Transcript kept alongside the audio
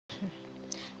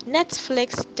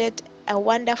Netflix did a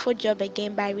wonderful job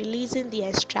again by releasing The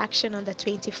Extraction on the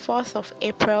 24th of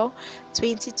April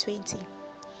 2020.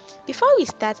 Before we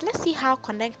start, let's see how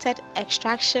connected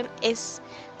extraction is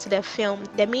to the film,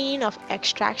 the meaning of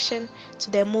extraction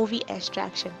to the movie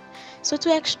Extraction. So,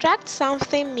 to extract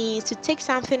something means to take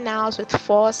something out with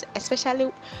force,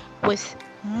 especially with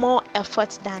more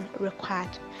effort than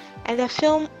required. And the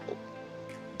film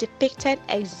depicted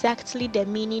exactly the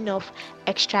meaning of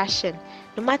extraction.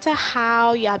 No matter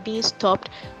how you are being stopped,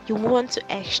 you want to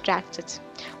extract it.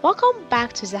 Welcome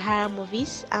back to Zahara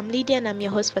Movies. I'm Lydia and I'm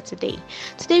your host for today.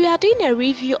 Today we are doing a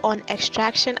review on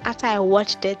Extraction after I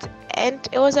watched it, and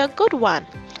it was a good one.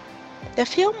 The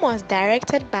film was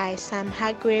directed by Sam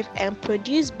Hargrave and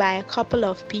produced by a couple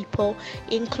of people,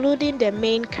 including the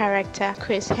main character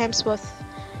Chris Hemsworth,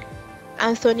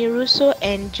 Anthony Russo,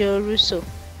 and Joe Russo.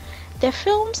 The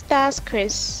film stars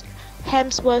Chris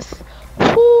Hemsworth,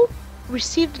 who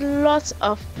received lots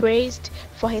of praise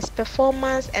for his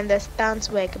performance and the stunt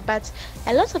work, but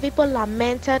a lot of people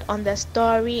lamented on the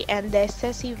story and the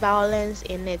excessive violence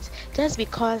in it just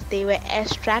because they were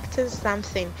extracting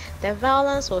something. The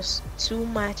violence was too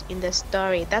much in the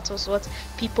story. That was what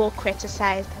people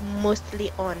criticized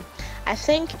mostly on. I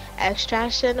think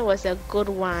Extraction was a good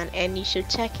one and you should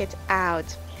check it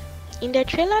out. In the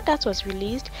trailer that was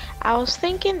released, I was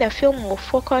thinking the film will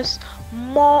focus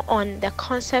more on the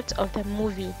concept of the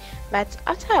movie, but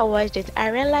after I watched it, I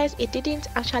realized it didn't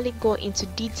actually go into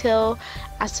detail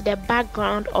as to the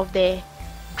background of the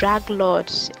drug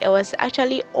lords. It was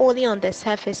actually only on the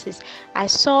surfaces. I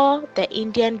saw the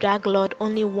Indian drug lord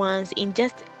only once in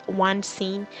just one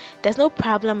scene. There's no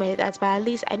problem with that, but at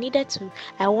least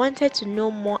I wanted to know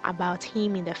more about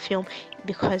him in the film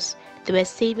because they were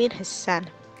saving his son.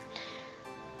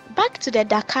 Back to the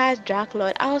Dakar drug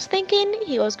lord, I was thinking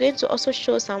he was going to also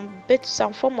show some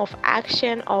form of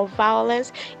action or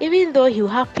violence, even though he'll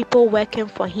have people working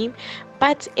for him.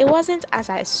 But it wasn't as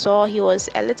I saw. He was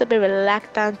a little bit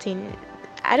reluctant in.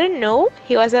 I don't know.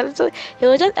 He was just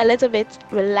a little bit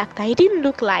reluctant. He didn't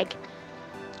look like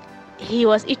he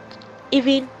was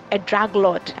even a drug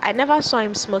lord. I never saw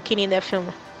him smoking in the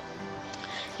film.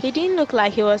 He didn't look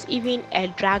like he was even a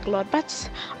drag lord,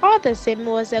 but all the same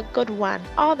was a good one.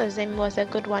 All the same was a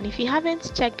good one. If you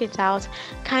haven't checked it out,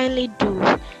 kindly do.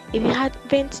 If you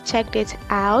haven't checked it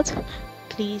out,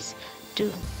 please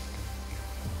do.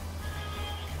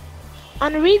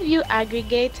 On review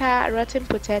aggregator Rotten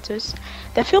Potatoes,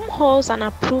 the film holds an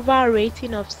approval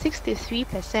rating of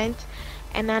 63%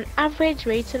 and an average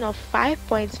rating of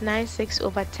 5.96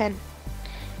 over 10,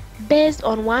 based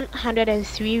on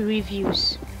 103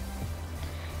 reviews.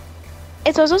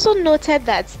 It was also noted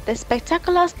that the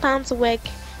spectacular stunt work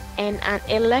and an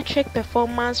electric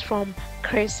performance from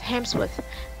Chris Hemsworth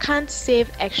can't save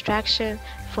Extraction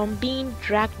from being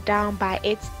dragged down by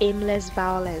its aimless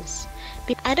violence.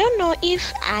 I don't know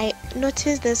if I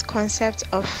noticed this concept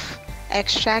of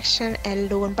extraction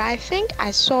alone, but I think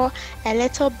I saw a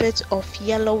little bit of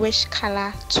yellowish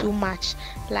color too much,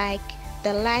 like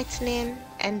the lightning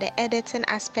and the editing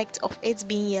aspect of it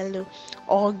being yellow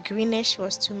or greenish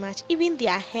was too much. Even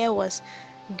their hair was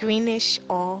greenish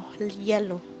or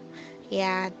yellow.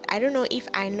 Yeah, I don't know if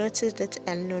I noticed it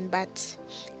alone, but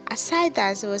aside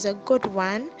that, it was a good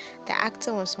one. The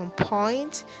acting was on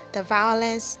point. The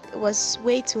violence was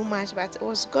way too much, but it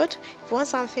was good. If you want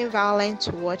something violent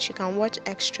to watch, you can watch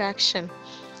Extraction.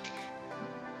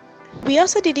 We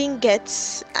also didn't get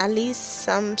at least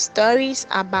some stories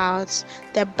about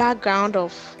the background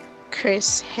of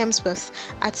Chris Hemsworth,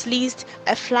 at least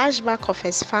a flashback of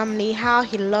his family, how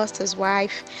he lost his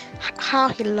wife, how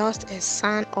he lost his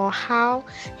son, or how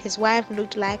his wife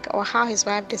looked like, or how his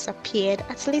wife disappeared.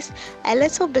 At least a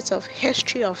little bit of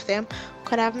history of them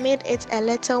could have made it a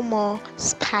little more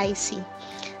spicy.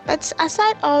 But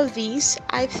aside all these,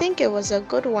 I think it was a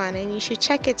good one and you should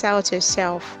check it out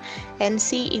yourself and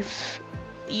see if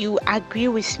you agree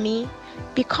with me.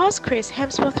 Because Chris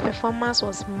Hemsworth's performance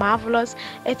was marvelous,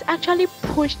 it actually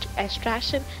pushed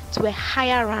Extraction to a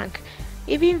higher rank.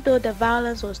 Even though the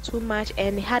violence was too much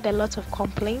and he had a lot of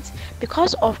complaints,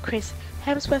 because of Chris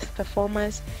Hemsworth's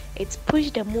performance, it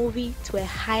pushed the movie to a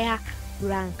higher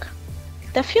rank.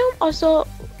 The film also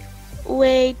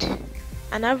weighed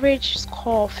an average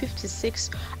score of 56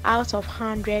 out of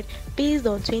 100 based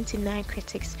on 29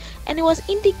 critics, and it was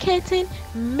indicating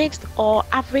mixed or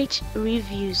average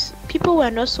reviews. People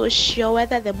were not so sure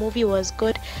whether the movie was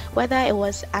good, whether it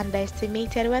was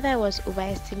underestimated, whether it was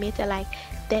overestimated. Like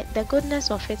the goodness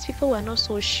of it, people were not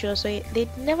so sure, so they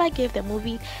never gave the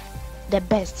movie the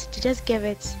best. They just gave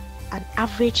it an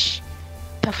average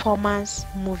performance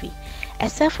movie.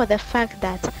 except for the fact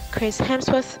that Chris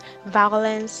Hemsworth's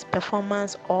violence,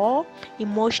 performance, or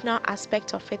emotional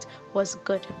aspect of it was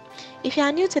good. If you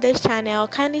are new to this channel,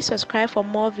 kindly subscribe for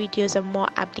more videos and more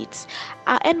updates.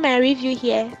 I'll end my review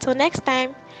here. Till next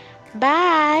time,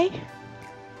 bye.